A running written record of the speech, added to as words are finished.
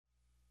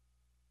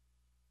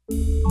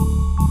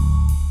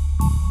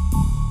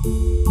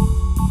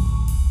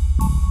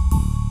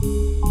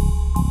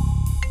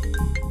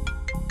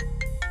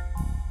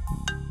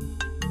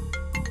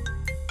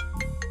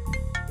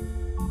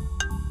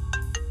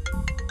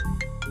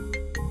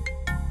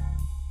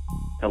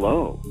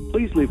Hello.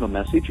 Please leave a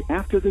message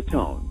after the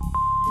tone.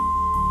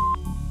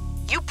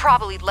 You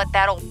probably let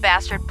that old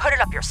bastard put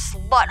it up your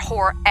slut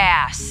whore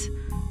ass.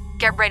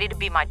 Get ready to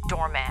be my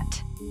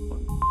doormat.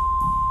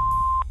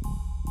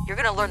 You're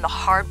gonna learn the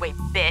hard way,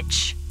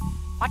 bitch.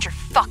 Watch your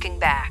fucking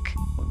back.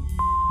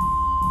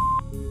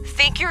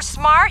 Think you're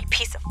smart, you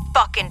piece of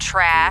fucking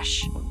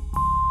trash?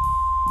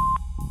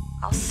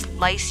 I'll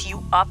slice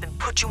you up and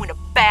put you in a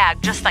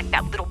bag just like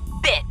that little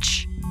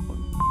bitch.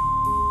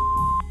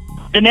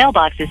 The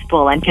mailbox is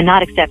full and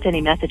cannot accept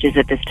any messages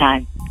at this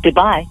time.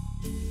 Goodbye.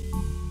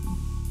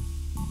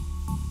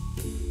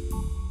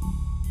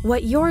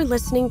 What you're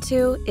listening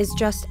to is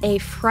just a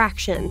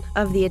fraction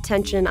of the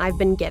attention I've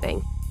been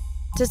getting.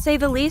 To say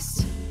the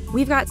least,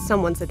 we've got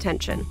someone's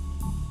attention.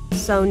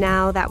 So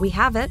now that we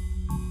have it,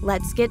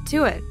 let's get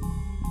to it.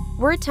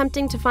 We're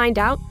attempting to find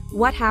out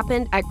what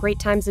happened at Great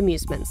Times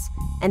Amusements,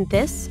 and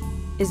this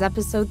is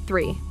episode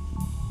 3.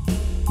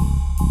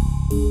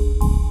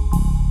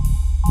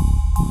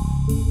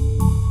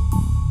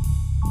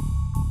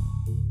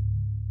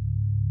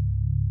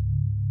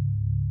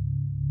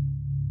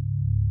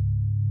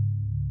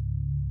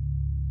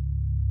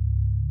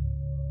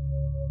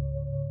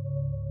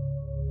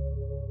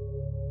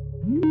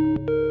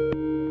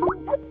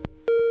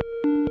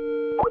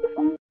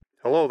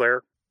 Hello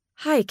there.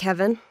 Hi,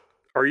 Kevin.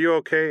 Are you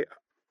okay?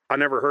 I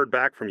never heard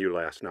back from you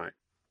last night.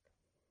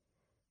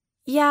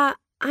 Yeah,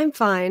 I'm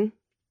fine.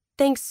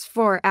 Thanks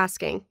for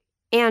asking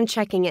and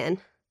checking in.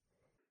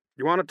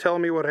 You want to tell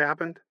me what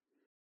happened?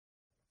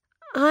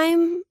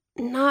 I'm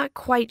not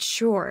quite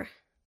sure.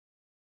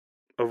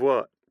 Of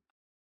what?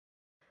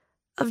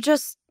 Of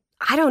just,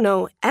 I don't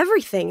know,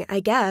 everything, I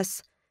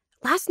guess.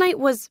 Last night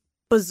was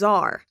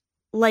bizarre.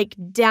 Like,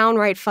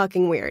 downright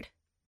fucking weird.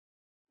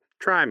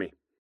 Try me.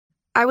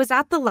 I was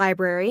at the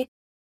library.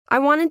 I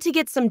wanted to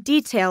get some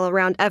detail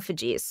around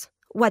effigies.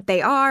 What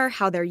they are,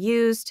 how they're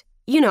used.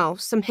 You know,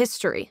 some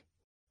history.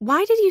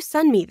 Why did you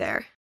send me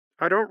there?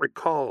 I don't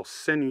recall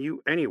sending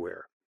you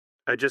anywhere.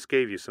 I just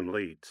gave you some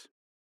leads.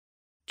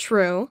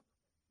 True.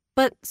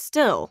 But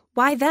still,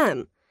 why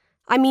them?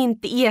 I mean,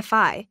 the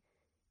EFI.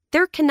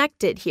 They're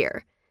connected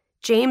here.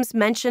 James'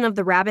 mention of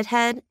the rabbit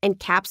head and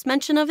Cap's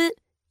mention of it,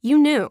 you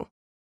knew.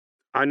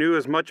 I knew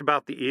as much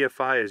about the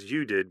EFI as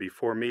you did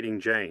before meeting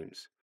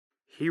James.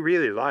 He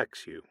really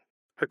likes you.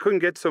 I couldn't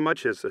get so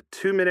much as a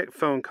 2-minute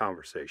phone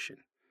conversation.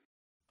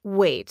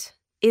 Wait,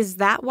 is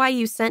that why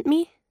you sent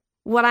me?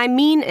 What I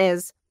mean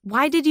is,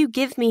 why did you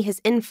give me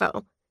his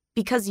info?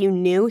 Because you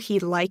knew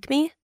he'd like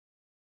me?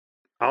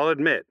 I'll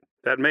admit,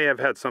 that may have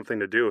had something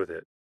to do with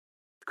it.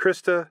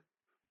 Krista,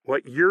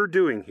 what you're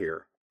doing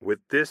here, with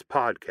this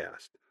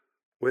podcast,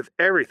 with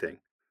everything,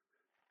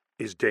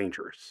 is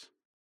dangerous.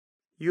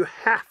 You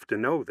have to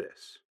know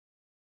this.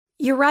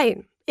 You're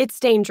right, it's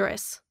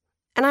dangerous.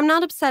 And I'm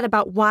not upset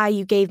about why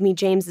you gave me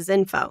James's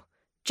info.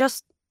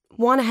 Just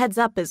want a heads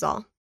up is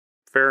all.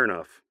 Fair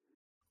enough.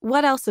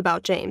 What else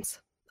about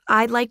James?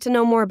 I'd like to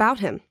know more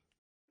about him.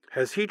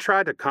 Has he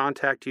tried to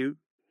contact you?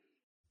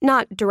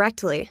 Not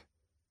directly.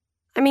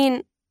 I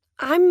mean,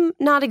 I'm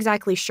not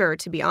exactly sure,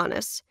 to be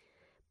honest.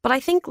 But I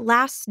think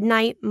last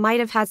night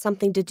might have had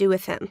something to do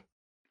with him.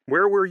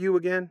 Where were you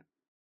again?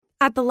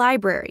 At the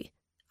library.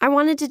 I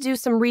wanted to do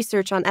some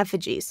research on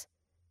effigies.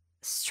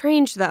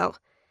 Strange, though.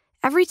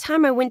 Every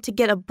time I went to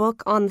get a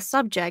book on the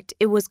subject,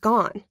 it was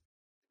gone.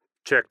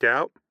 Checked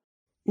out?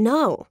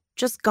 No,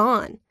 just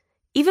gone.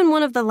 Even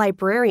one of the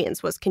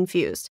librarians was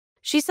confused.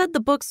 She said the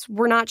books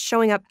were not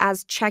showing up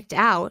as checked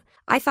out.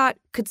 I thought,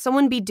 could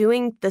someone be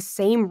doing the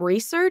same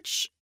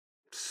research?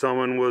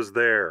 Someone was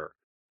there,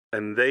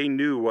 and they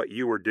knew what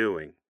you were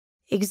doing.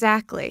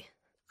 Exactly.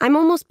 I'm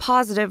almost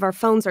positive our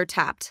phones are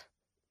tapped.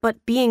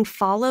 But being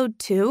followed,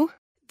 too?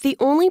 The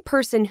only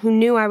person who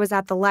knew I was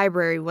at the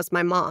library was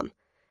my mom.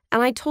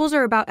 And I told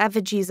her about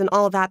effigies and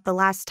all that the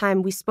last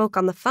time we spoke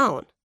on the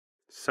phone.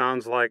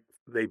 Sounds like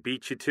they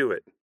beat you to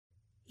it.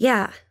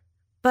 Yeah,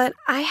 but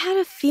I had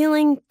a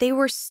feeling they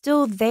were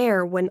still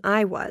there when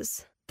I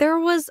was. There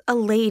was a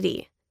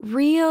lady,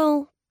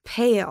 real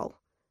pale,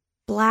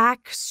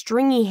 black,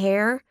 stringy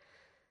hair.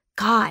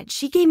 God,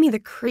 she gave me the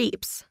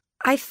creeps.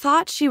 I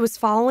thought she was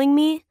following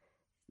me,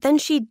 then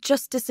she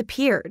just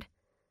disappeared.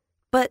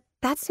 But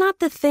that's not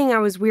the thing I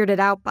was weirded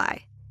out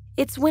by.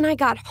 It's when I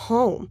got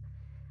home.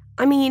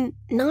 I mean,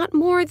 not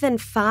more than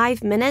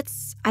 5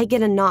 minutes, I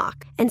get a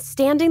knock, and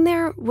standing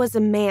there was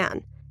a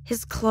man.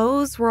 His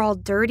clothes were all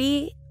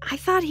dirty. I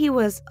thought he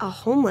was a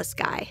homeless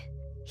guy.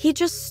 He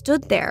just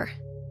stood there.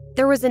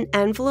 There was an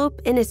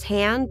envelope in his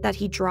hand that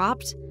he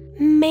dropped.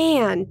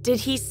 Man, did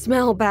he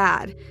smell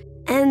bad.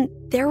 And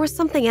there was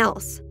something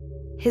else.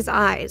 His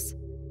eyes.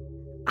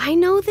 I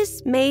know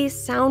this may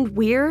sound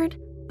weird,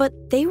 but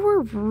they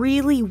were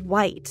really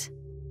white.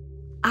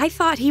 I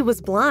thought he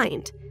was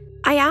blind.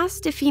 I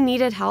asked if he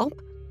needed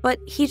help, but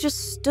he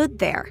just stood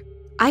there.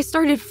 I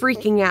started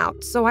freaking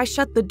out, so I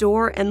shut the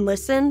door and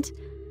listened.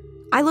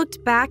 I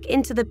looked back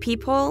into the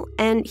peephole,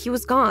 and he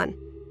was gone.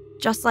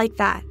 Just like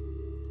that.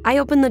 I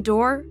opened the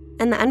door,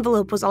 and the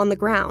envelope was on the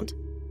ground.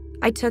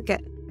 I took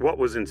it. What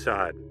was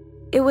inside?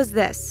 It was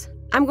this.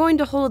 I'm going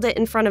to hold it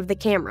in front of the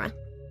camera.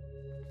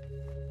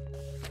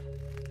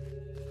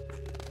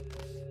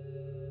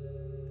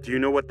 Do you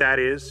know what that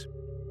is?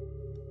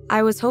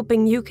 I was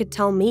hoping you could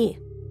tell me.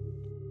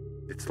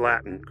 It's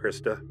Latin,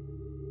 Krista.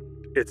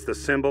 It's the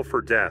symbol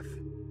for death.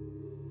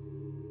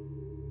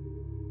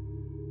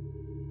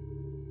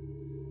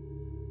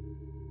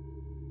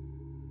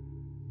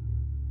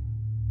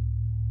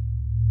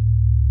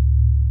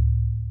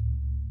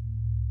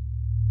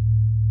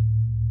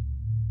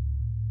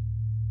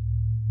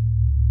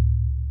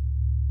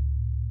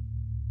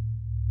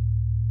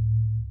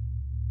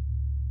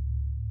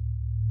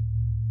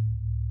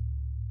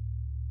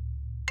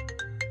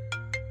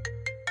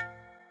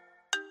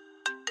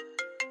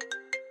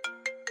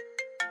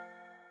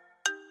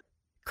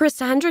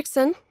 Krista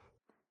Hendrickson?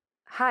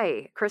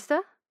 Hi,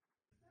 Krista?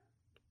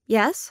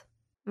 Yes?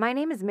 My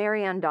name is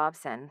Marianne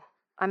Dobson.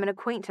 I'm an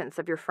acquaintance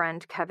of your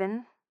friend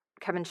Kevin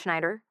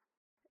Schneider.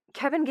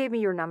 Kevin gave me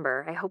your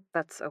number. I hope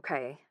that's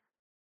okay.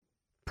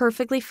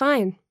 Perfectly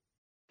fine.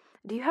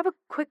 Do you have a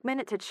quick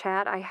minute to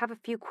chat? I have a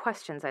few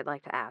questions I'd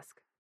like to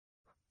ask.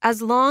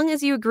 As long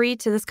as you agree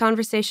to this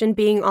conversation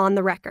being on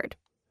the record.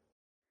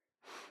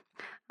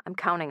 I'm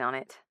counting on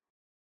it.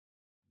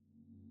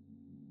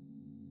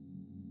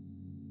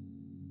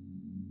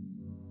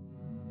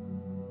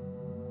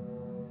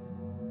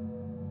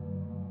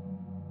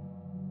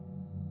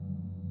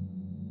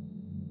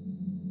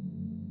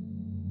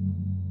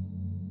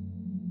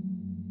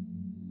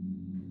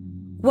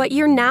 What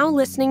you're now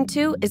listening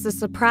to is a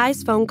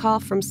surprise phone call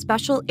from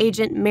Special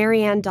Agent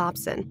Marianne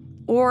Dobson,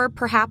 or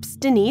perhaps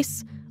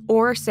Denise,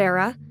 or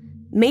Sarah,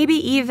 maybe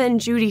even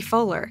Judy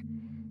Fuller.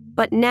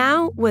 But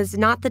now was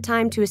not the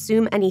time to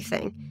assume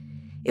anything.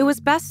 It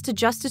was best to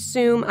just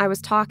assume I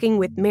was talking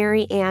with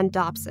Mary Ann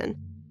Dobson.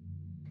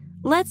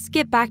 Let's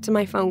get back to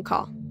my phone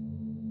call.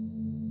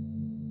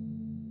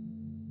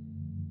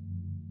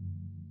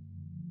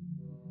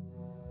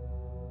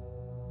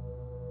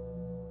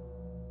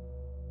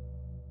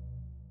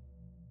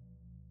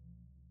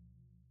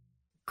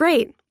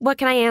 Great. What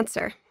can I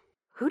answer?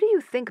 Who do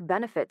you think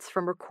benefits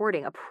from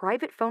recording a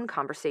private phone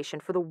conversation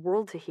for the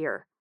world to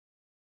hear?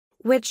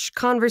 Which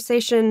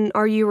conversation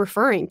are you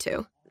referring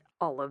to?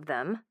 All of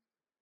them.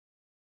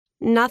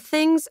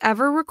 Nothing's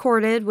ever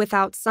recorded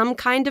without some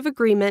kind of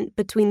agreement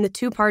between the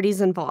two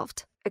parties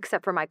involved.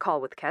 Except for my call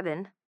with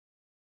Kevin.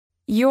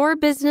 Your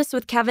business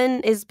with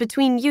Kevin is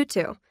between you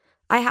two.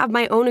 I have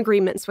my own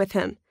agreements with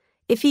him.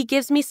 If he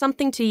gives me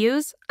something to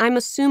use, I'm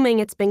assuming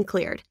it's been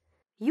cleared.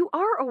 You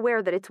are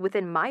aware that it's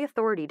within my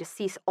authority to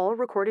cease all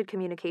recorded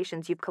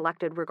communications you've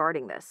collected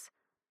regarding this.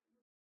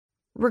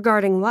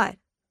 Regarding what?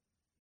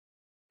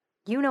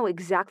 You know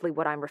exactly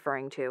what I'm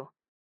referring to.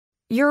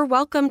 You're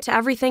welcome to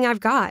everything I've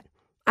got.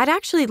 I'd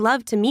actually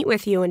love to meet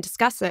with you and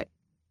discuss it.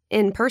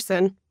 In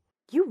person.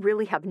 You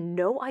really have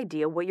no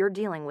idea what you're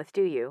dealing with,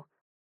 do you?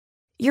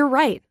 You're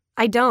right.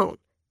 I don't.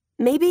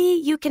 Maybe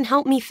you can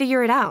help me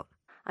figure it out.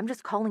 I'm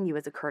just calling you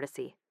as a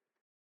courtesy.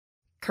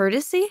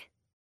 Courtesy?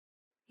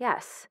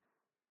 Yes.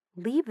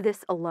 Leave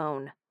this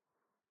alone.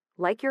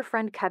 Like your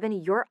friend Kevin,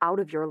 you're out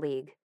of your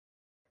league.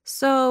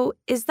 So,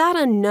 is that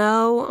a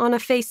no on a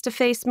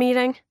face-to-face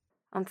meeting?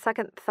 On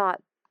second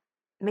thought,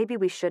 maybe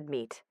we should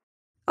meet.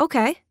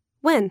 Okay.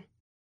 When?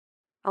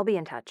 I'll be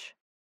in touch.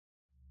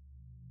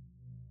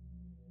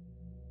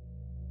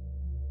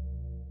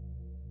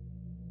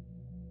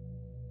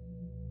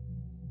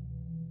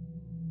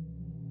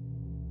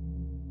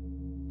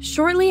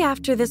 Shortly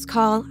after this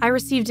call, I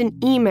received an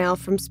email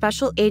from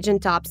Special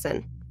Agent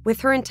Dobson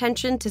with her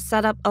intention to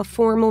set up a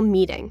formal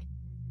meeting.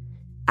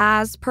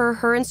 As per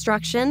her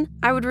instruction,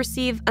 I would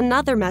receive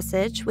another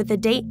message with a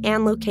date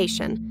and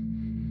location.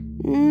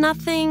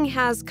 Nothing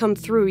has come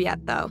through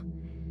yet, though.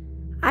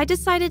 I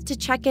decided to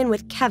check in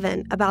with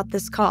Kevin about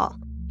this call.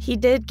 He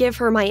did give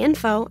her my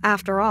info,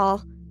 after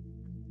all.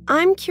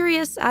 I'm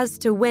curious as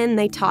to when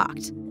they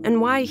talked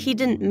and why he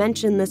didn't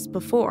mention this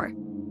before.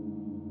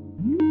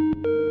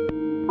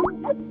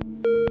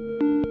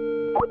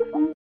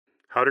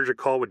 How did your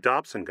call with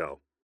Dobson go?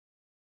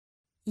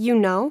 You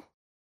know?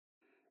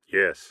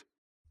 Yes.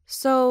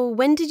 So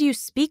when did you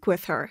speak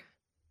with her?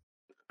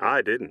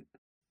 I didn't.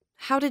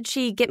 How did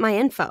she get my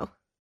info?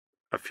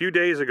 A few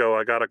days ago,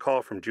 I got a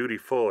call from Judy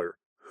Fuller,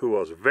 who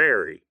was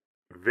very,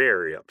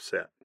 very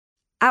upset.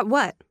 At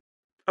what?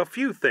 A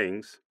few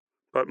things,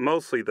 but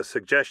mostly the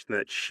suggestion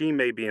that she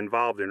may be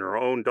involved in her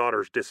own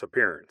daughter's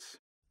disappearance.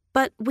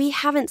 But we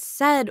haven't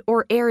said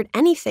or aired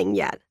anything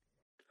yet.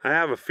 I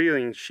have a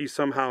feeling she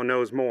somehow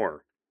knows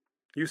more.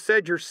 You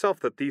said yourself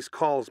that these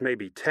calls may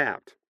be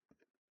tapped.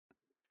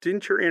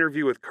 Didn't your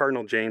interview with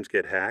Cardinal James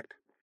get hacked?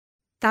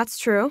 That's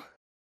true.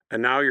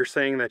 And now you're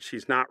saying that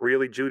she's not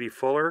really Judy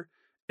Fuller?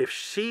 If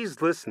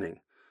she's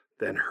listening,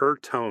 then her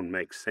tone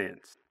makes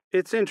sense.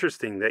 It's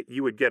interesting that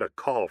you would get a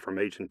call from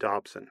Agent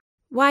Dobson.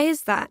 Why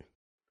is that?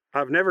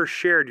 I've never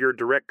shared your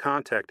direct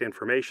contact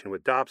information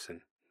with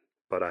Dobson,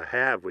 but I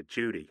have with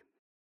Judy.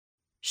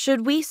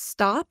 Should we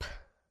stop?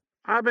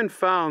 I've been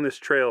following this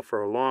trail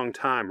for a long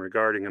time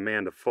regarding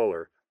Amanda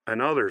Fuller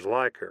and others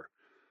like her.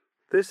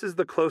 This is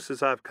the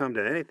closest I've come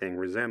to anything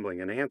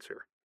resembling an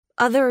answer.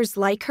 Others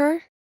like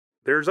her?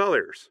 There's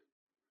others,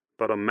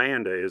 but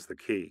Amanda is the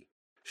key.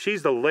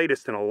 She's the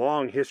latest in a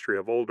long history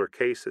of older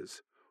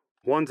cases,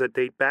 ones that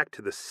date back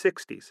to the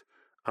 60s.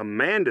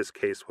 Amanda's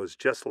case was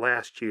just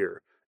last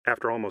year,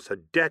 after almost a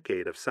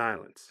decade of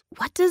silence.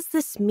 What does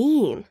this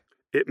mean?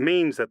 It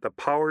means that the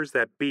powers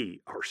that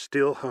be are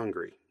still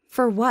hungry.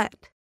 For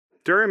what?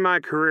 During my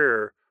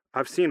career,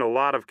 I've seen a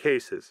lot of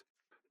cases,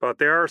 but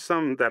there are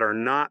some that are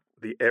not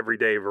the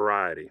everyday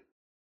variety.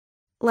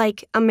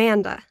 Like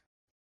Amanda.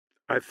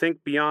 I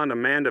think beyond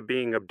Amanda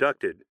being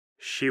abducted,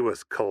 she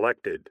was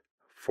collected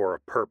for a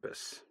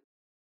purpose.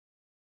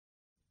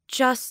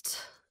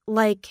 Just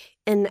like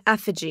an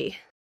effigy.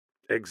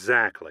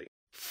 Exactly.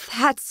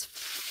 That's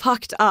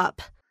fucked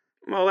up.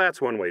 Well,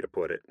 that's one way to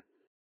put it.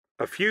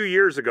 A few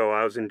years ago,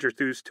 I was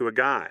introduced to a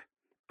guy,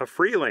 a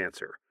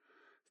freelancer.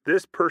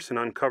 This person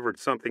uncovered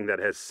something that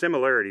has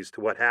similarities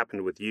to what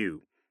happened with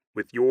you,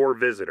 with your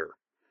visitor.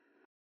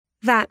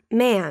 That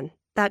man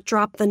that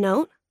dropped the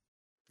note?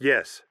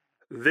 Yes,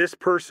 this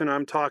person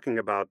I'm talking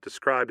about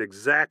described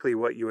exactly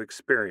what you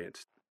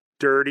experienced.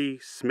 Dirty,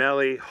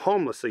 smelly,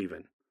 homeless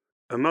even.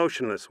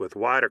 Emotionless with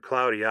wide or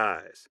cloudy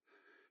eyes.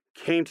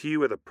 Came to you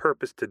with a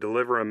purpose to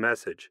deliver a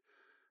message,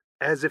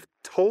 as if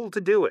told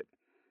to do it.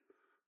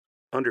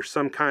 Under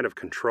some kind of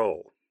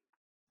control.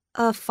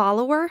 A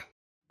follower?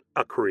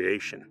 A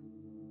creation.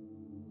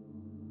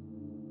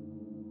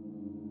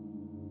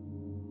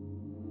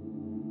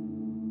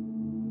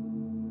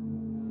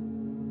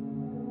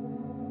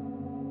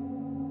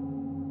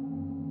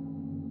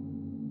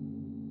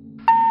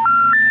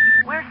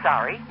 We're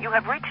sorry. You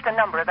have reached a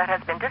number that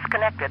has been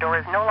disconnected or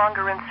is no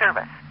longer in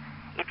service.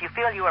 If you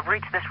feel you have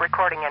reached this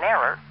recording in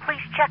error, please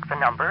check the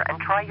number and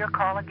try your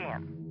call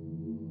again.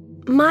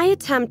 My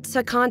attempt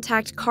to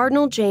contact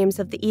Cardinal James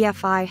of the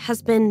EFI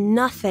has been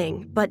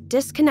nothing but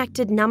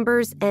disconnected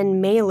numbers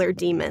and mailer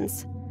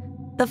demons.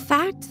 The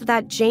fact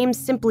that James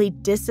simply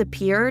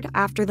disappeared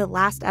after the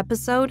last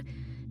episode,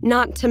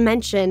 not to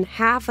mention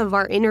half of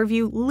our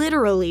interview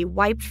literally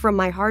wiped from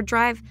my hard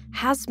drive,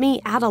 has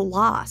me at a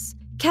loss.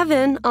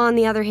 Kevin, on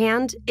the other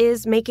hand,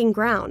 is making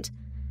ground.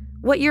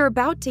 What you're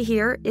about to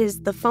hear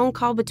is the phone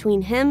call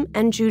between him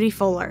and Judy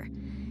Fuller.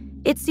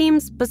 It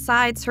seems,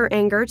 besides her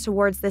anger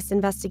towards this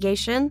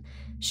investigation,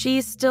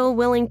 she's still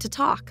willing to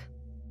talk.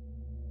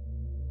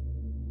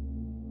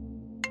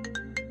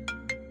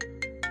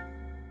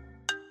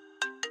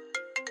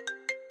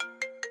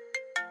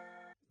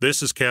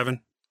 This is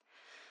Kevin.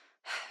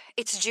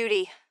 It's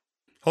Judy.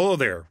 Hello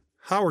there.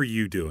 How are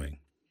you doing?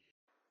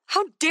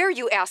 How dare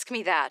you ask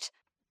me that?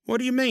 What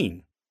do you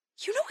mean?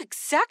 You know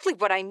exactly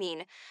what I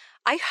mean.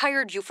 I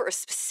hired you for a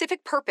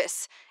specific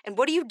purpose, and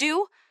what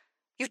do?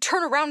 You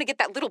turn around and get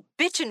that little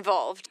bitch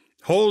involved.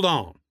 Hold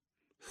on.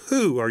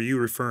 Who are you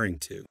referring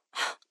to?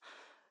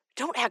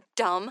 Don't act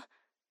dumb.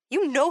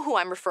 You know who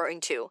I'm referring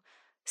to.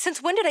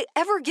 Since when did I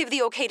ever give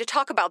the okay to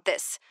talk about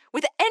this?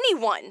 With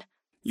anyone?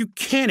 You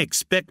can't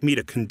expect me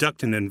to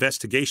conduct an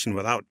investigation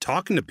without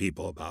talking to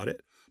people about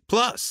it.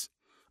 Plus,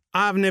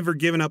 I've never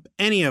given up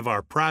any of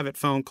our private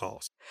phone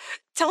calls.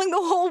 Telling the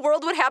whole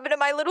world what happened to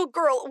my little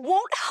girl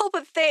won't help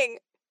a thing.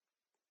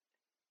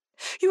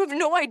 You have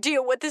no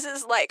idea what this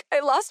is like. I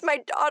lost my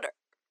daughter.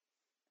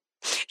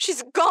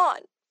 She's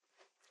gone.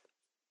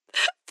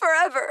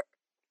 Forever.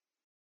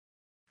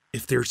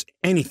 If there's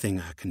anything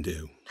I can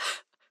do.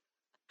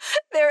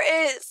 There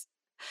is.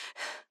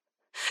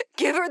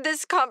 Give her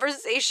this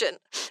conversation.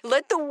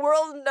 Let the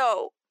world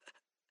know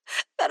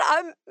that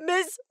I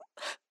miss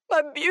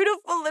my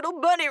beautiful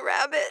little bunny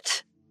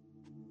rabbit.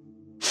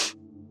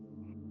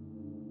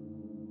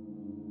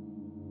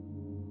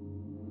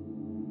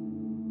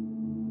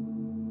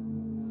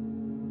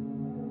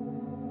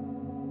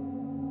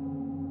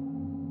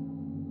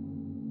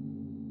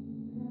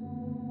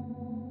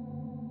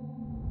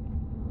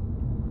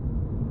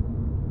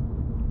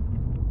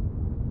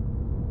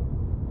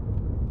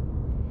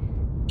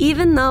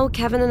 Even though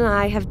Kevin and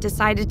I have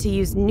decided to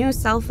use new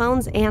cell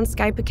phones and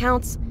Skype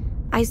accounts,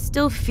 I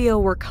still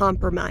feel we're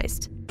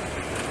compromised.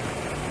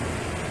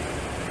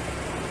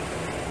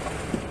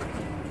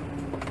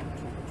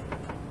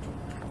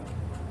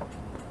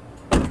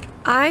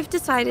 I've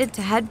decided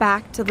to head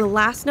back to the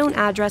last known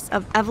address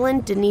of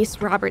Evelyn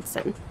Denise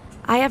Robertson.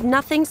 I have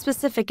nothing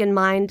specific in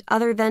mind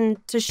other than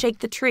to shake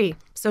the tree,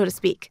 so to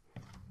speak.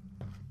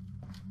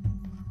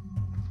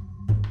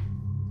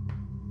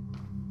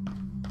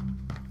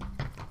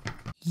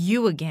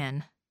 You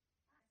again.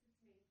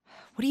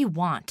 What do you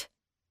want?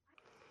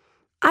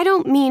 I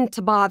don't mean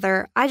to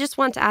bother. I just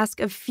want to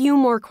ask a few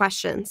more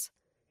questions.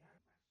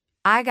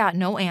 I got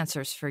no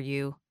answers for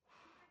you.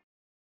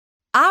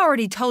 I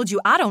already told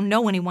you I don't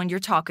know anyone you're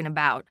talking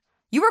about.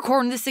 You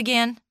recording this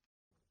again?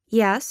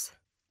 Yes.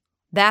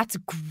 That's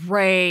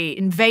great.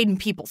 Invading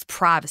people's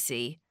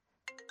privacy.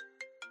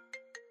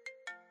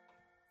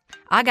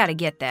 I gotta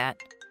get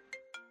that.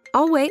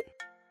 I'll wait.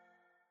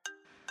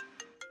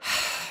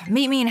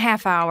 Meet me in a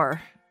half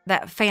hour.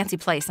 That fancy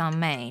place on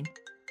Main.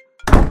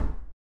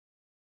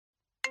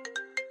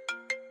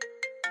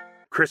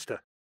 Krista.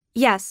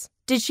 Yes.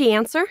 Did she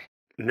answer?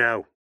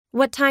 No.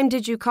 What time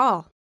did you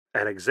call?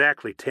 At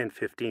exactly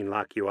 10:15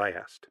 like you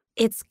asked.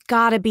 It's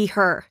gotta be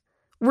her.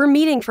 We're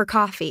meeting for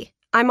coffee.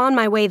 I'm on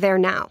my way there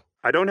now.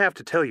 I don't have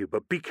to tell you,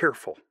 but be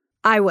careful.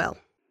 I will.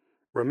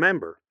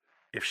 Remember,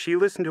 if she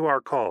listened to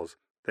our calls,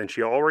 then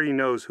she already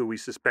knows who we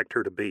suspect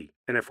her to be.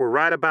 And if we're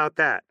right about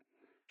that,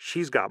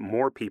 she's got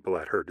more people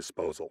at her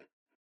disposal.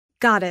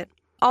 Got it.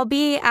 I'll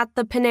be at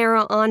the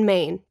Panera on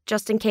Main,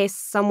 just in case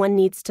someone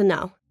needs to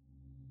know.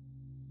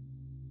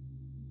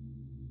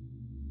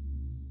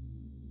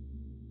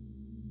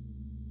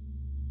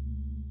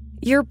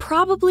 You're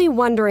probably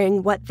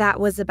wondering what that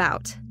was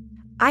about.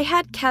 I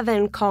had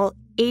Kevin call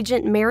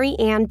Agent Mary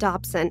Ann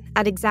Dobson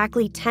at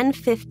exactly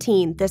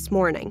 10:15 this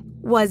morning.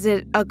 Was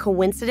it a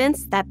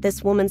coincidence that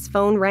this woman's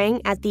phone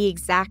rang at the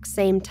exact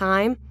same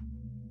time?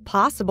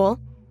 Possible.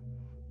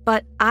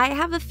 But I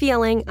have a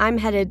feeling I'm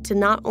headed to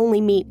not only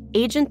meet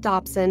Agent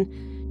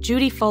Dobson,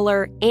 Judy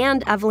Fuller,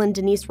 and Evelyn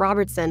Denise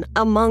Robertson,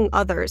 among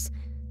others,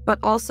 but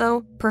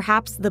also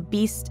perhaps the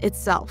beast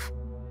itself.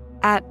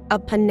 At a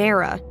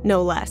Panera,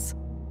 no less.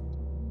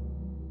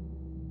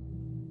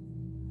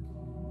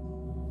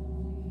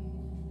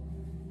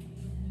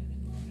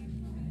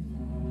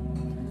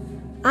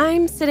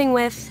 I'm sitting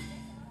with...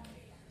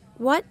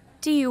 What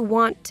do you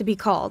want to be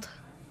called?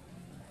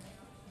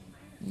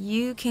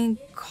 You can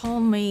call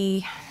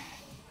me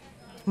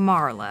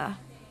Marla.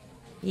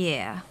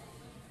 Yeah,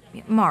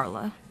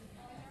 Marla.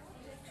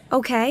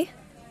 Okay.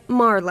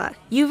 Marla,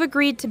 you've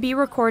agreed to be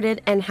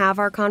recorded and have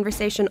our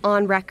conversation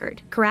on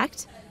record,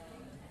 correct?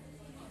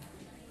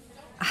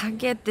 I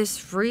get this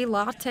free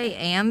latte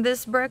and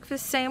this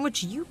breakfast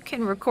sandwich. You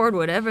can record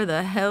whatever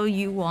the hell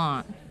you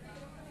want.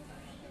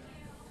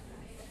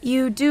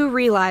 You do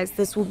realize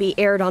this will be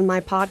aired on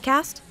my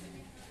podcast?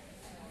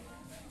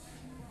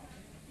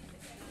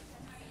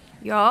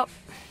 Yup.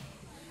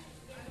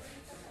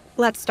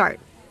 Let's start.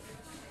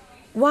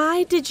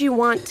 Why did you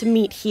want to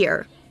meet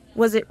here?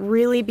 Was it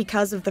really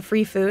because of the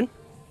free food?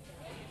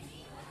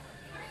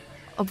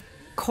 Of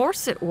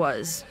course it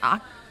was. I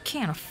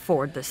can't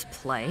afford this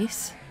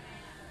place.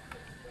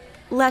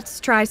 Let's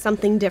try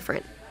something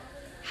different.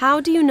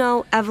 How do you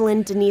know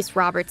Evelyn Denise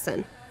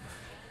Robertson?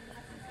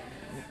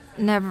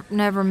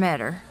 Never met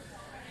her.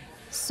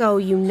 So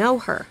you know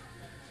her.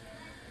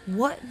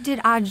 What did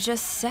I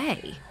just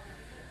say?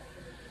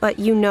 But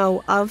you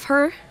know of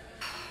her?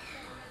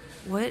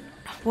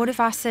 What if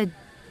I said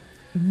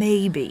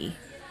maybe?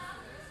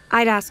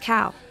 I'd ask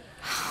how.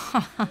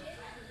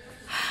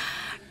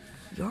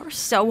 You're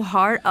so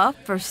hard up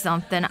for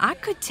something. I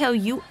could tell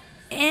you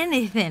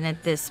anything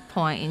at this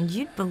point and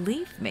you'd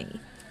believe me.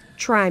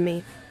 Try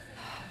me.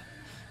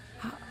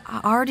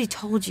 I already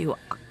told you,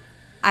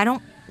 I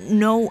don't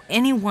know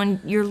anyone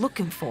you're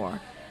looking for.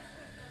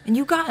 And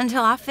you got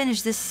until I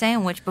finish this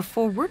sandwich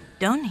before we're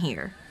done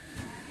here.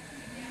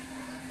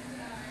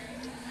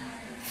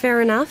 Fair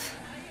enough.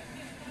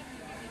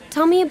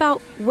 Tell me about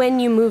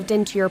when you moved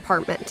into your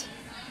apartment.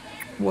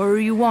 What do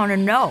you want to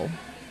know?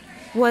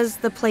 Was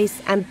the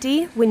place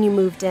empty when you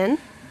moved in?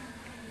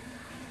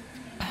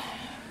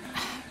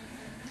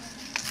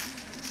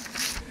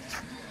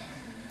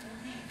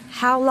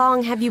 How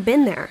long have you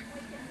been there?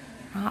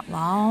 Not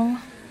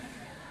long.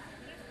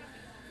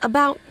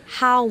 About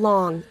how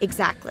long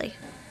exactly?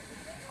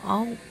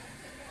 Oh,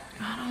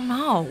 I don't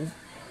know.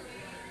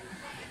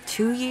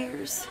 2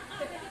 years?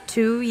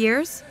 2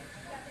 years?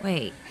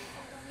 Wait.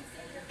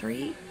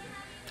 3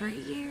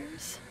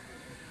 years?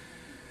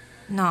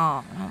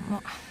 No,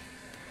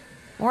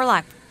 more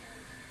like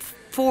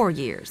 4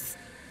 years.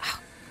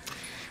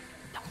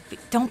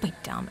 Don't be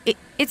dumb.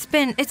 It's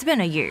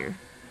been a year.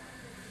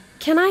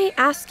 Can I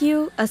ask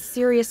you a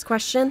serious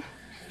question?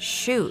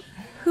 Shoot.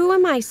 Who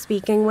am I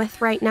speaking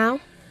with right now?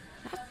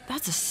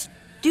 That's a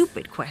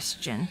stupid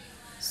question.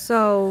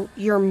 So,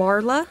 you're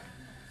Marla?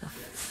 The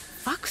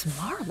fuck's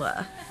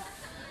Marla?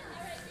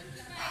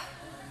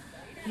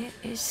 It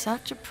is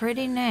such a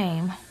pretty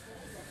name.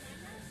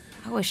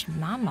 I wish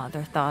my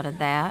mother thought of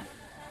that.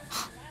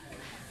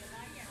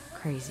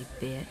 Crazy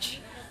bitch.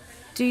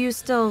 Do you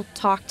still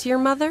talk to your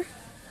mother?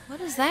 What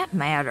does that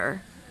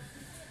matter?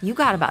 You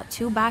got about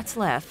 2 bites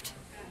left.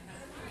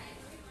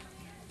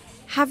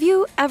 Have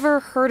you ever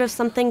heard of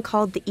something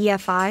called the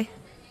EFI?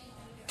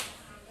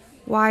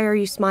 Why are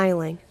you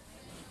smiling?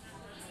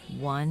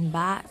 1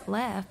 bite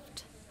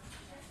left.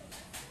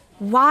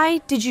 Why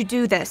did you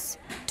do this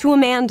to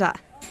Amanda?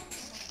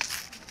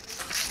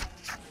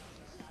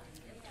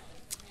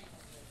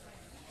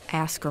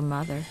 Ask her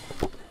mother.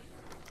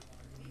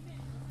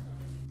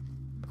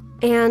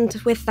 And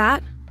with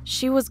that,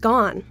 she was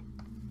gone.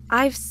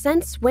 I've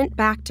since went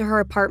back to her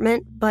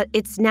apartment, but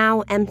it's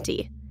now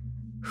empty.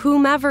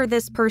 Whomever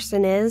this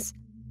person is,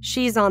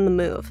 she's on the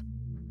move.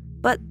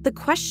 But the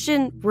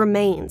question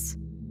remains,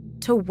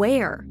 to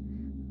where?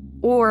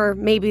 Or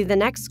maybe the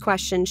next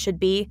question should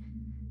be,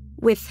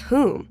 with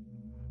whom?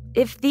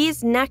 If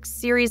these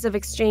next series of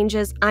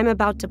exchanges I'm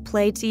about to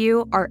play to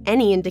you are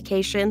any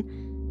indication,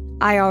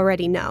 I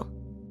already know.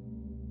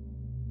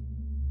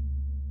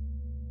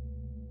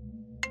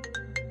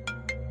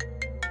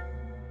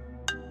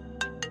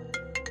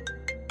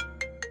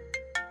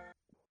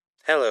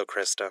 Hello,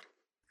 Krista.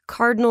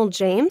 Cardinal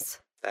James?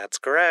 That's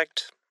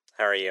correct.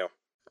 How are you?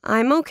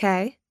 I'm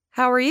okay.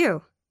 How are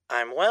you?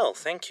 I'm well,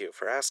 thank you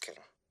for asking.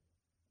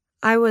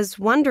 I was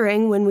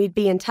wondering when we'd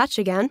be in touch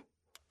again.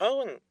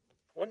 Oh, and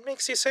what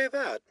makes you say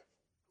that?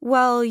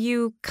 Well,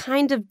 you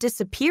kind of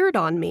disappeared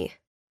on me.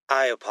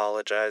 I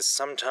apologize.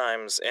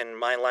 Sometimes in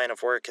my line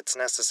of work it's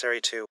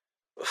necessary to,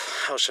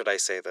 how should I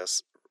say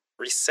this,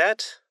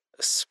 reset,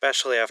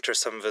 especially after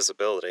some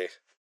visibility.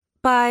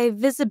 By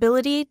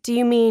visibility, do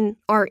you mean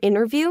our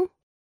interview?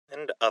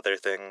 And other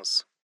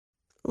things.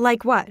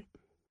 Like what?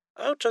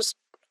 Oh, just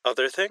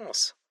other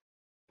things.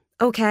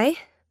 Okay.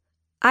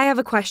 I have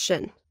a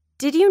question.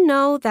 Did you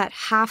know that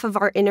half of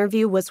our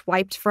interview was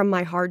wiped from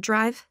my hard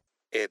drive?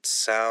 It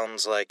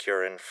sounds like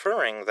you're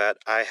inferring that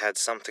I had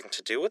something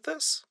to do with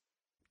this?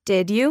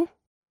 Did you?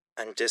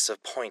 I'm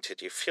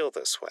disappointed you feel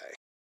this way.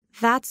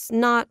 That's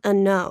not a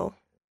no.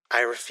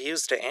 I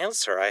refuse to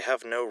answer. I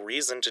have no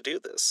reason to do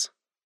this.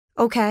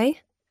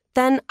 Okay.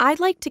 Then I'd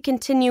like to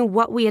continue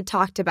what we had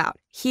talked about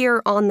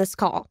here on this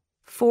call,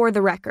 for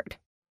the record.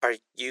 Are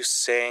you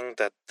saying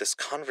that this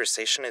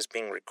conversation is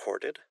being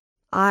recorded?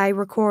 I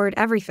record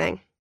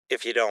everything.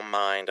 If you don't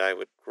mind, I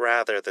would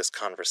rather this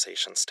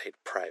conversation stayed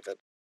private.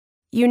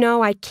 You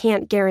know I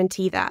can't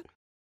guarantee that.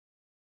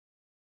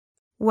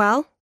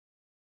 Well?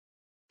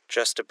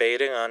 Just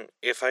debating on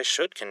if I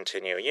should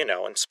continue,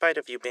 in spite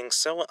of you being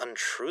so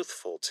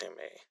untruthful to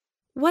me.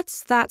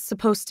 What's that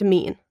supposed to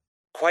mean?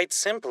 Quite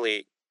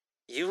simply,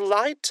 you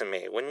lied to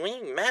me. When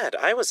we met,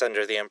 I was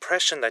under the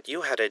impression that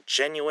you had a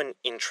genuine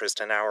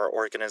interest in our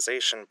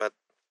organization, but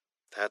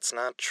that's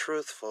not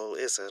truthful,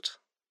 is it?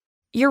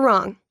 You're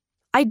wrong.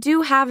 I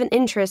do have an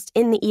interest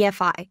in the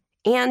EFI,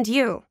 and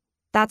you.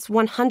 That's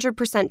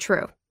 100%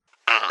 true.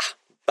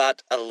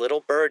 But a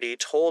little birdie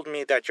told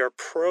me that your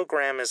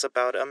program is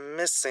about a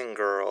missing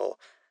girl.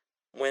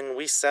 When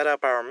we set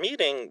up our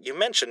meeting, you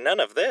mentioned none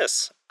of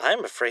this.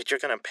 I'm afraid you're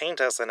going to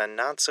paint us in a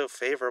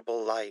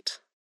not-so-favorable light.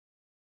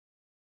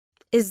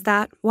 Is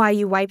that why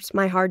you wiped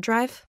my hard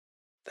drive?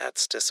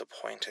 That's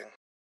disappointing.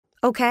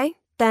 Okay,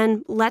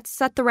 then let's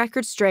set the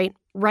record straight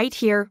right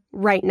here,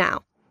 right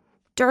now.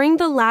 During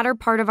the latter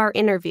part of our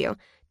interview,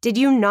 did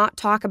you not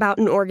talk about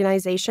an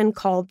organization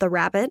called The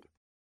Rabbit?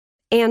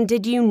 And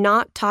did you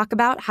not talk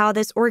about how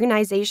this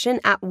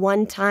organization at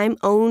one time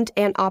owned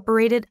and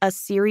operated a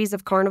series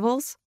of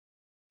carnivals?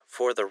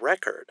 For the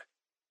record,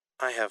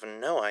 I have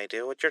no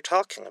idea what you're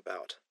talking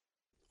about.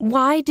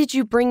 Why did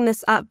you bring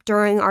this up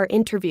during our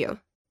interview?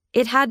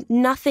 It had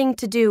nothing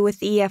to do with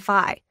the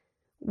EFI.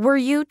 Were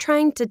you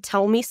trying to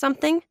tell me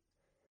something?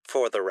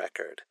 For the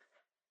record,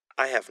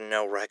 I have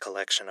no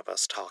recollection of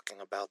us talking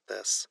about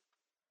this.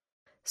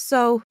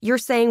 So you're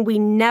saying we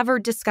never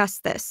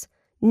discussed this?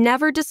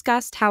 Never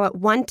discussed how at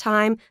one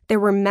time there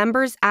were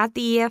members at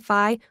the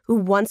EFI who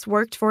once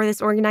worked for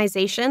this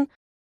organization?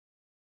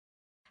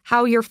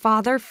 How your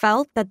father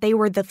felt that they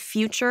were the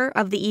future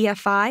of the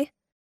EFI?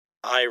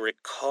 I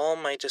recall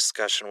my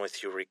discussion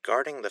with you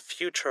regarding the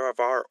future of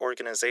our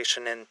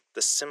organization in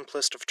the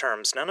simplest of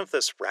terms. None of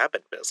this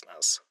rabbit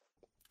business.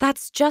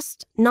 That's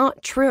just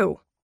not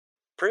true.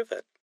 Prove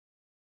it.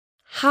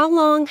 How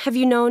long have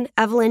you known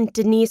Evelyn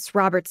Denise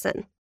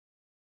Robertson?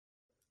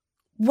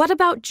 What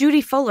about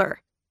Judy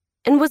Fuller?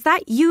 And was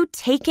that you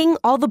taking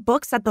all the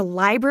books at the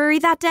library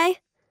that day?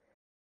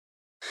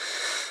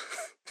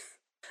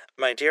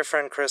 My dear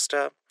friend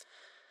Krista,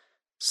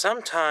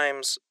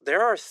 sometimes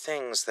there are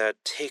things that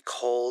take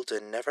hold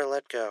and never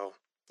let go.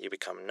 You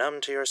become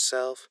numb to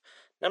yourself,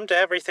 numb to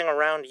everything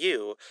around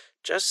you,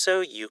 just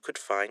so you could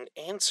find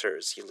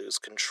answers. You lose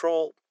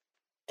control,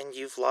 and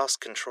you've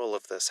lost control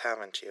of this,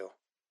 haven't you?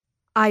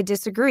 I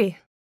disagree.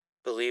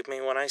 Believe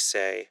me when I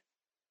say,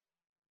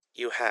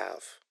 you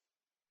have.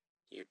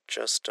 You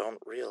just don't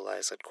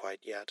realize it quite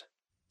yet.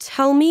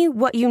 Tell me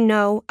what you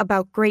know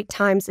about Great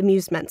Times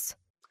Amusements.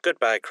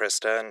 Goodbye,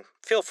 Krista, and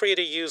feel free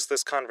to use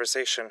this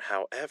conversation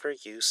however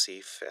you see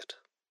fit.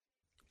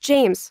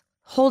 James,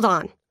 hold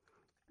on.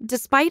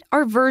 Despite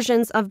our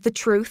versions of the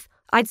truth,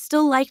 I'd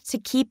still like to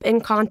keep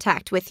in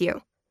contact with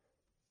you.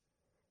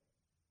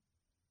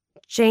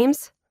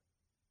 James?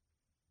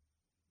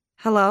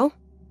 Hello?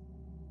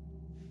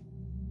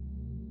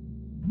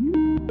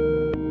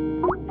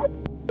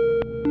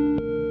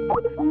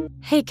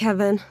 Hey,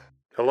 Kevin.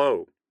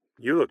 Hello.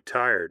 You look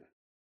tired.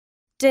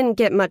 Didn't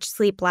get much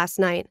sleep last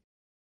night.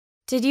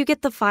 Did you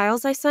get the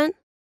files I sent?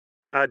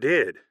 I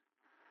did.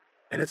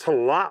 And it's a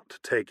lot to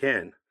take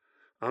in.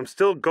 I'm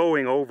still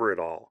going over it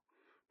all.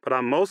 But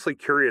I'm mostly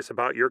curious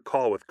about your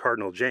call with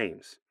Cardinal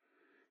James.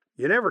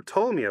 You never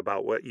told me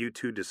about what you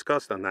two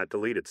discussed on that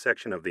deleted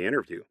section of the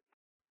interview.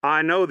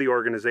 I know the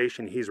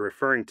organization he's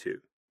referring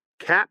to.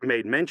 Kat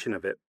made mention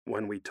of it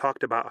when we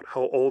talked about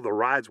how old the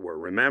rides were,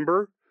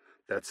 remember?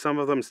 That some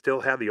of them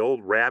still had the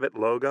old rabbit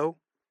logo?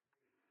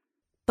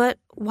 But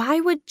why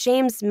would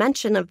James'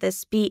 mention of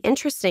this be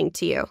interesting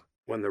to you?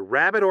 When the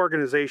rabbit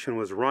organization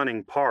was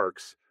running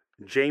parks,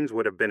 James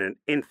would have been an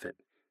infant.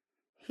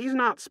 He's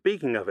not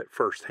speaking of it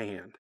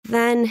firsthand.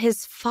 Then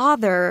his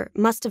father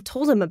must have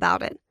told him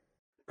about it.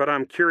 But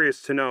I'm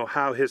curious to know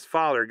how his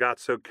father got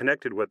so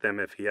connected with them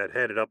if he had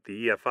headed up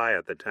the EFI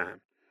at the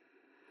time.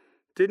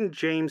 Didn't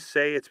James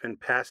say it's been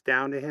passed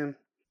down to him?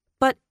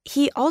 But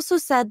he also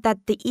said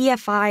that the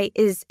EFI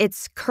is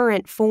its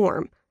current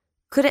form.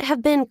 Could it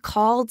have been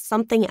called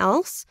something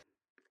else?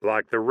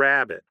 Like the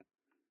Rabbit.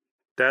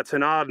 That's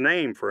an odd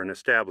name for an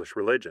established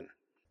religion.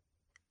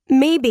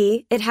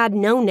 Maybe it had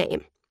no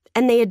name,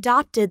 and they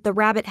adopted the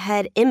rabbit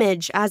head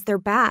image as their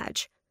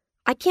badge.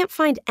 I can't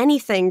find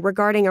anything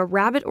regarding a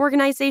rabbit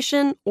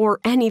organization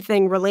or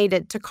anything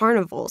related to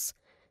carnivals.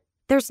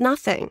 There's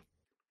nothing.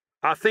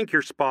 I think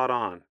you're spot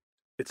on.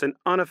 It's an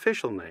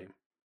unofficial name.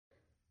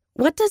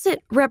 What does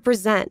it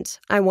represent,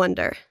 I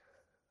wonder?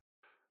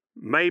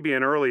 Maybe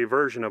an early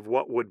version of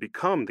what would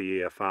become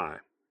the EFI.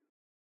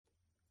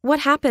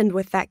 What happened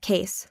with that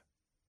case?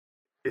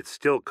 It's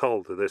still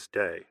cold to this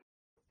day.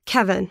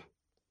 Kevin,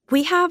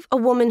 we have a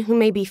woman who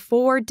may be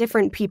 4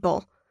 different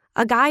people.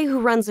 A guy who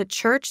runs a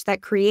church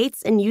that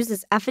creates and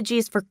uses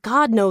effigies for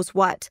God knows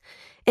what.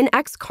 An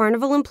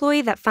ex-carnival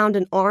employee that found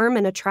an arm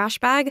in a trash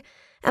bag.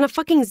 And a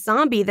fucking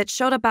zombie that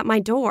showed up at my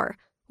door.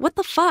 What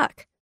the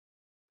fuck?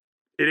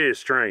 It is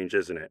strange,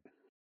 isn't it?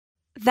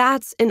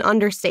 That's an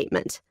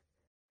understatement.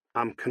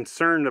 I'm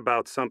concerned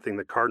about something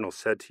the Cardinal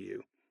said to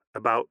you.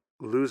 About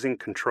losing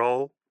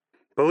control.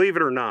 Believe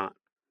it or not,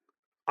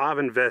 I've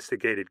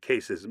investigated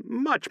cases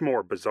much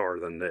more bizarre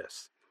than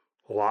this.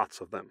 Lots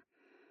of them.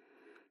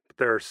 But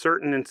there are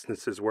certain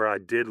instances where I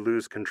did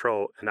lose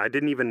control, and I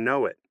didn't even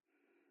know it.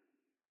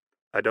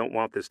 I don't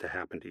want this to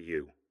happen to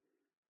you.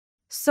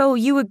 So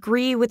you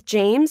agree with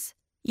James?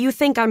 You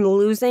think I'm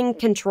losing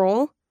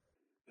control?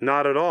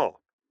 Not at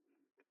all.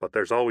 But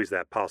there's always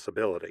that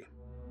possibility.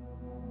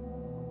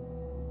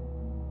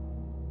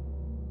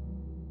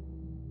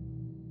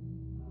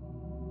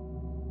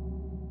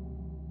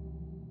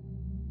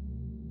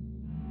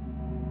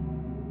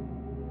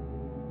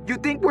 You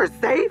think we're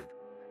safe?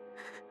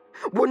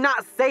 We're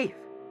not safe.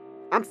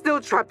 I'm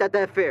still trapped at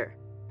that fair.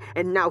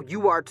 And now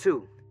you are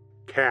too.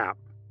 Cap,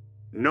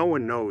 no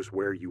one knows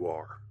where you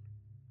are.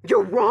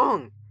 You're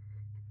wrong.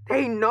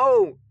 They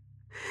know.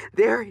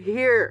 They're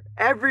here,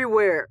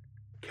 everywhere.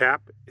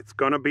 Cap, it's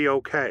gonna be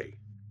okay.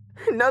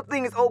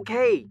 Nothing's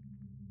okay.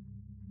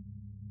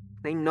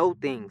 They know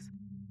things.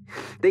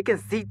 They can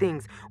see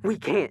things we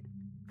can't.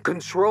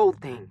 Control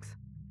things.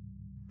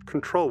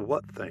 Control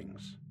what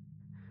things?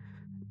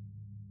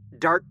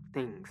 Dark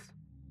things.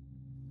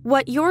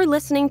 What you're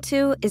listening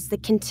to is the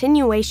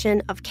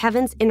continuation of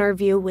Kevin's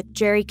interview with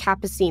Jerry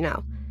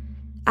Cappuccino.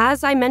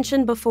 As I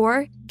mentioned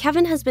before,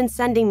 Kevin has been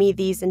sending me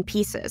these in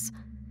pieces.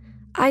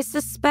 I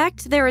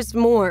suspect there is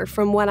more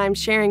from what I'm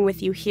sharing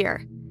with you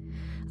here.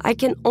 I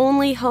can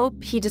only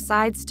hope he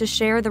decides to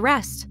share the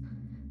rest.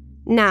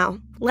 Now,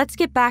 let's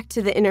get back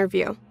to the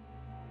interview.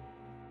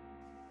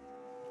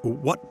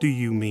 What do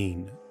you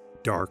mean,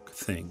 dark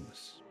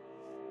things?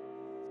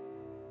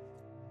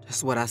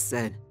 That's what I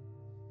said.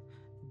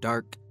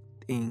 Dark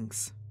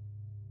things.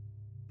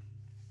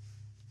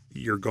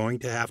 You're going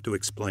to have to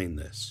explain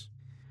this.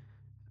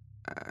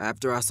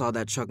 After I saw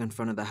that truck in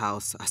front of the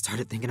house, I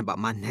started thinking about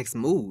my next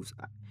moves.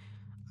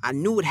 I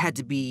knew it had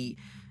to be,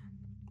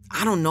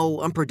 I don't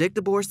know,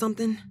 unpredictable or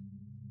something.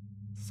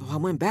 So I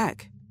went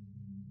back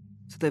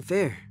to the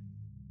fair.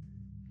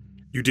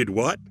 You did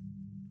what?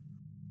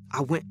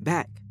 I went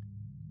back.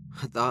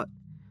 I thought,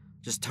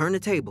 just turn the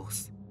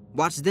tables.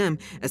 Watch them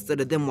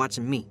instead of them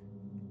watching me.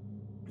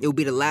 It would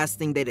be the last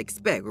thing they'd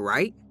expect,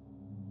 right?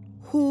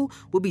 Who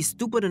would be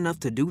stupid enough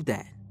to do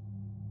that?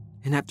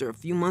 And after a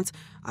few months,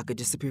 I could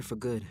disappear for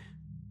good.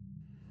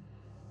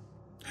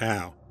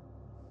 How?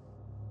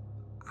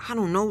 I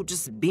don't know,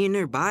 just being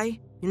nearby,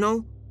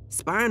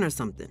 spying or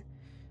something.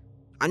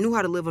 I knew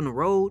how to live on the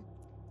road,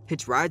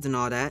 hitch rides and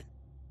all that.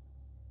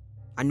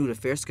 I knew the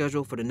fair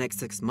schedule for the next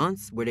 6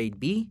 months, where they'd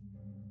be.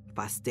 If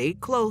I stayed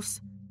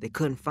close, they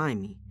couldn't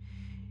find me,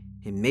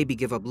 and maybe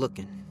give up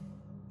looking.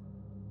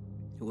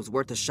 It was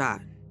worth a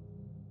shot.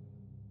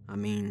 I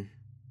mean,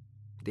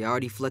 they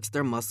already flexed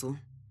their muscle.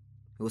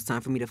 It was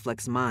time for me to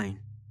flex mine.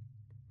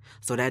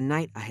 So that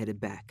night, I headed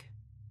back.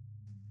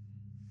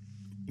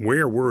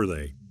 Where were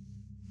they?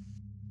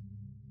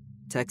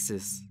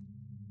 Texas.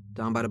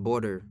 Down by the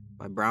border,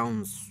 by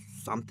Browns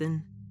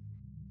something.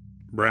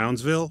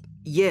 Brownsville?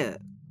 Yeah,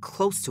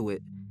 close to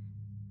it.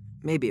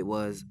 Maybe it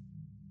was.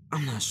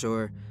 I'm not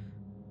sure.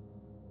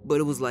 But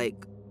it was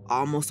like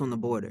almost on the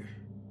border.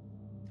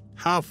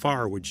 How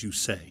far would you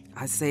say?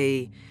 I'd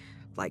say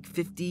like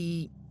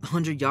 50,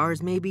 100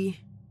 yards maybe.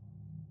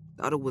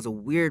 Thought it was a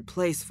weird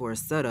place for a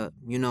setup,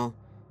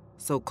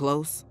 so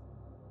close.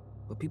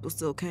 But people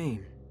still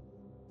came.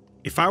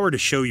 If I were to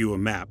show you a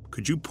map,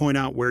 could you point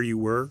out where you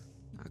were?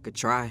 I could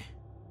try.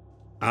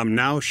 I'm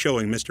now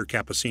showing Mr.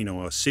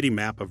 Cappuccino a city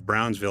map of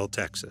Brownsville,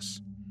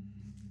 Texas.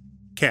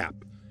 Cap,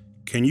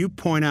 can you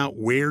point out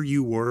where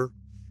you were,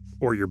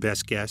 or your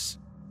best guess?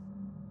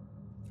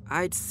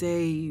 I'd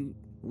say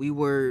we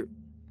were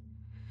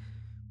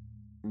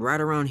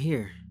right around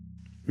here.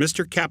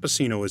 Mr.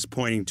 Cappuccino is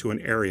pointing to an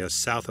area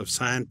south of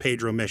San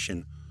Pedro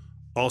Mission,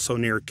 also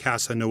near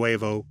Casa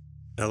Nuevo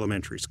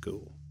Elementary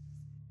school.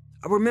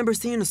 I remember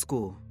seeing the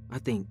school, I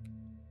think.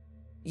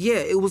 Yeah,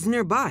 it was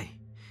nearby.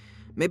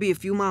 Maybe a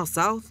few miles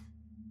south.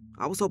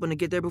 I was hoping to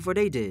get there before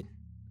they did.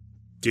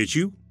 Did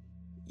you?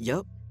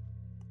 Yup.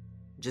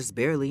 Just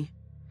barely.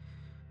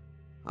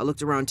 I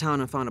looked around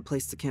town and found a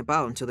place to camp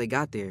out until they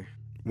got there.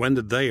 When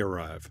did they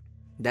arrive?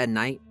 That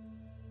night.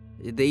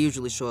 They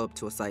usually show up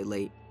to a site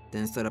late,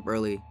 then set up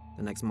early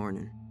the next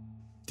morning.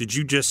 Did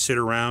you just sit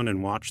around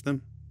and watch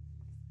them?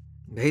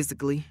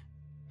 Basically.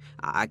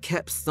 I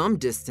kept some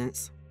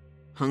distance,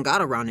 hung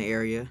out around the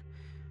area.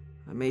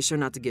 I made sure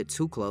not to get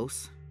too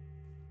close.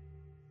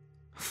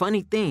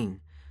 Funny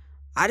thing,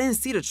 I didn't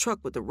see the truck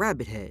with the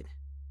rabbit head.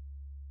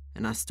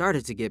 And I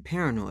started to get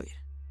paranoid,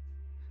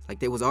 like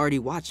they was already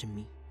watching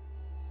me.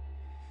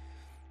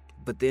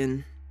 But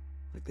then,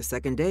 like the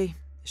second day,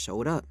 it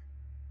showed up.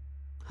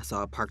 I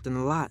saw it parked in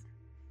the lot.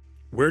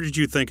 Where did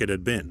you think it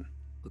had been?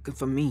 Looking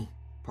for me,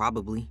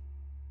 probably.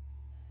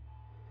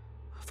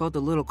 I felt a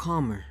little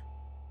calmer,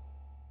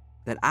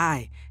 that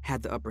I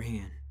had the upper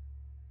hand.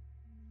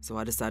 So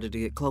I decided to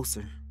get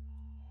closer.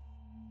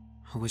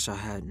 I wish I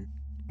hadn't.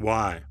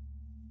 Why?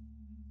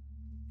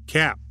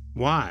 Cap,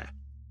 why?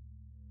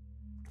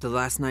 The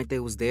last night they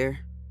was there,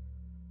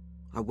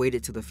 I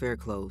waited till the fair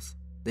closed,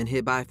 then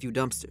hid by a few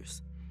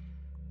dumpsters.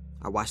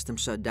 I watched them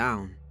shut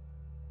down.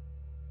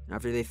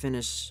 After they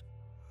finished,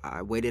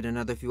 I waited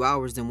another few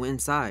hours, then went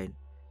inside.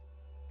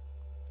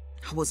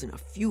 I wasn't a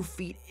few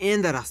feet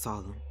in that I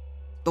saw them.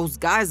 Those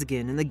guys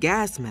again in the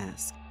gas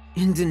mask.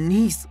 And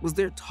Denise was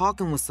there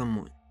talking with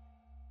someone.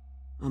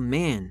 A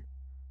man.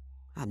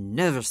 I'd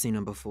never seen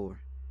him before.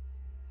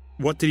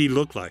 What did he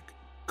look like?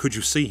 Could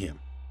you see him?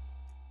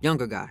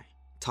 Younger guy.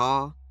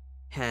 Tall.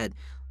 Had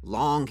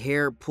long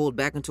hair pulled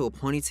back into a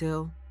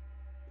ponytail.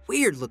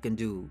 Weird looking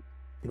dude.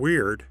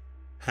 Weird?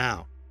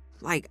 How?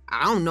 Like,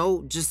 I don't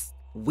know, just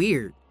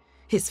weird.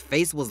 His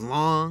face was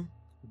long,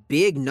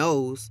 big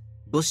nose,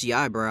 bushy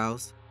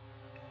eyebrows.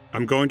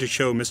 I'm going to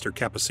show Mr.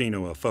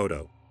 Cappuccino a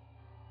photo.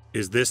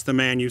 Is this the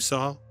man you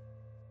saw?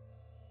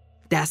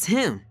 That's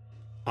him.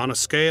 On a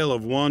scale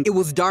of 1... It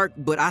was dark,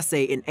 but I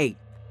say an 8.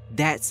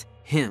 That's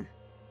him.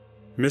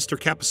 Mr.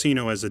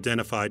 Cappuccino has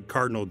identified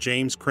Cardinal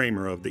James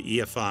Kramer of the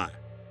EFI.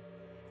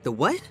 The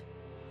what?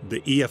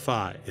 The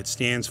EFI. It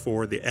stands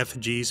for the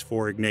Effigies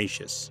for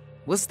Ignatius.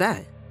 What's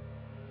that?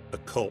 A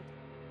cult.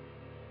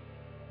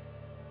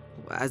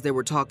 As they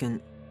were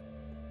talking,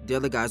 the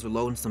other guys were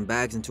loading some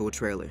bags into a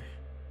trailer.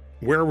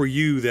 Where were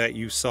you that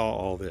you saw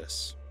all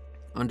this?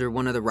 Under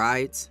one of the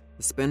rides,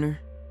 the spinner.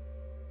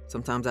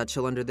 Sometimes I'd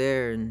chill under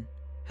there and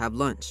have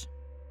lunch.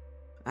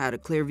 I had a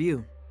clear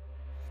view.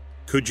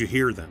 Could you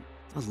hear them?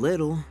 A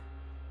little.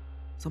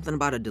 Something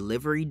about a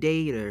delivery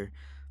date or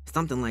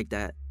something like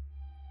that.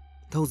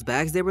 Those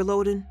bags they were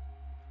loading,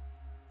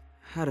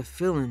 I had a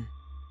feeling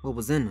what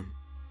was in them.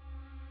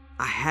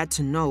 I had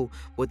to know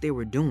what they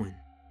were doing.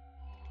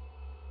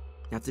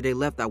 After they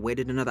left, I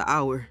waited another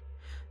hour,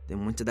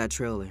 then went to that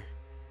trailer.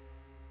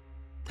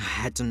 I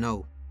had to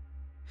know.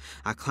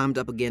 I climbed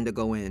up again to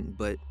go in,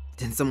 but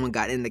then someone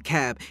got in the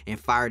cab and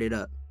fired it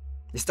up.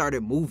 It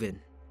started moving.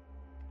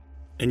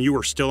 And you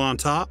were still on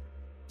top?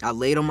 I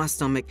laid on my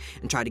stomach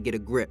and tried to get a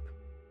grip.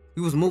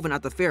 We was moving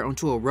out the fair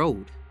onto a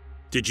road.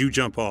 Did you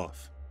jump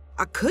off?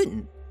 I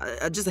couldn't.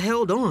 I just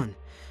held on.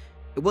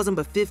 It wasn't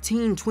but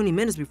 15, 20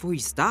 minutes before he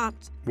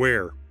stopped.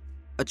 Where?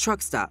 A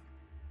truck stop.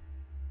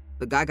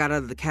 The guy got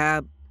out of the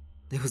cab.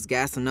 They was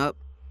gassing up.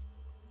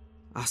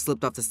 I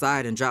slipped off the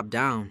side and dropped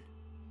down.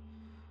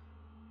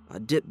 I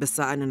dipped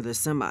beside into the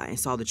semi and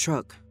saw the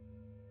truck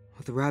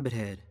with the rabbit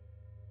head.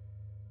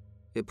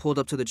 It pulled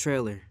up to the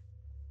trailer.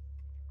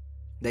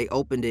 They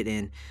opened it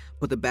and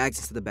put the bags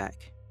into the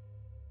back.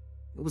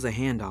 It was a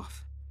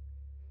handoff.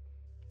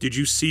 Did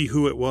you see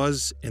who it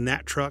was in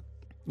that truck?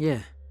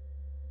 Yeah.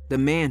 The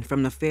man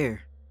from the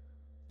fair.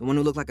 The one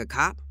who looked like a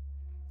cop.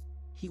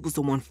 He was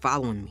the one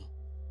following me.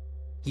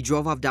 He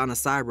drove off down the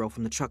side road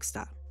from the truck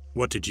stop.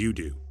 What did you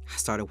do? I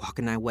started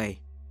walking that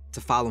way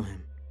to follow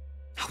him.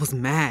 I was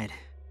mad.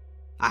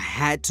 I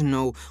had to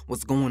know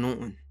what's going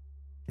on.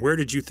 Where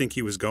did you think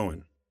he was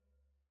going?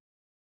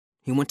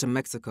 He went to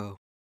Mexico.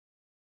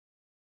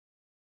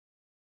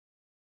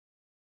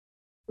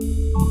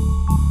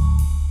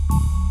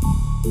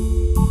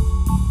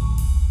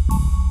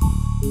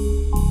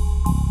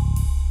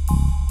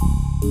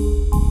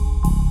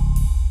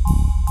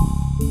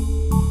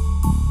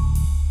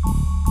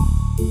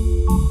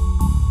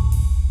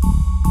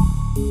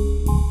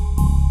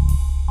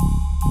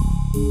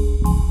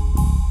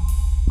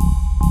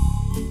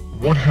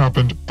 What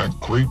Happened at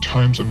Great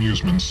Times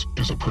Amusements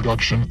is a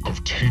production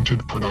of Tainted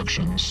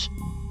Productions.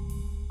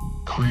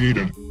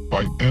 Created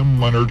by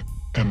M. Leonard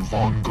and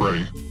Vaughn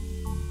Gray.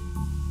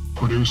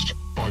 Produced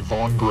by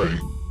Vaughn Gray.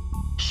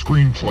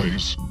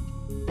 Screenplays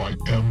by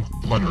M.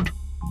 Leonard.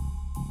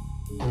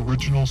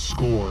 Original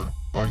score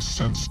by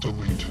Sense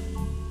Delete.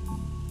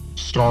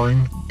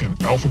 Starring in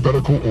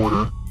alphabetical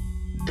order,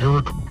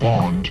 Eric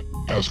Bond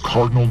as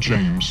Cardinal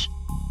James,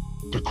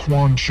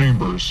 Daquan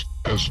Chambers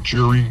as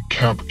Jerry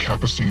Cap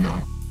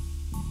Cappuccino,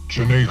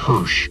 Janae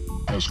Hirsch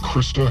as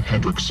Krista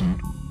Hendrickson,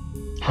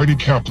 Heidi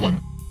Kaplan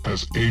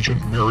as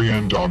Agent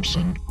Marianne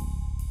Dobson,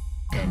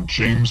 and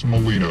James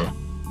Molina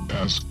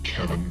as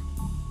Kevin.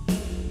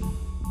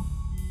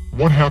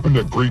 What Happened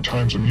at Great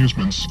Times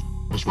Amusements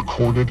was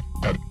recorded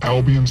at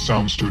Albion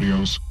Sound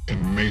Studios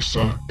in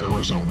Mesa,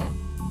 Arizona.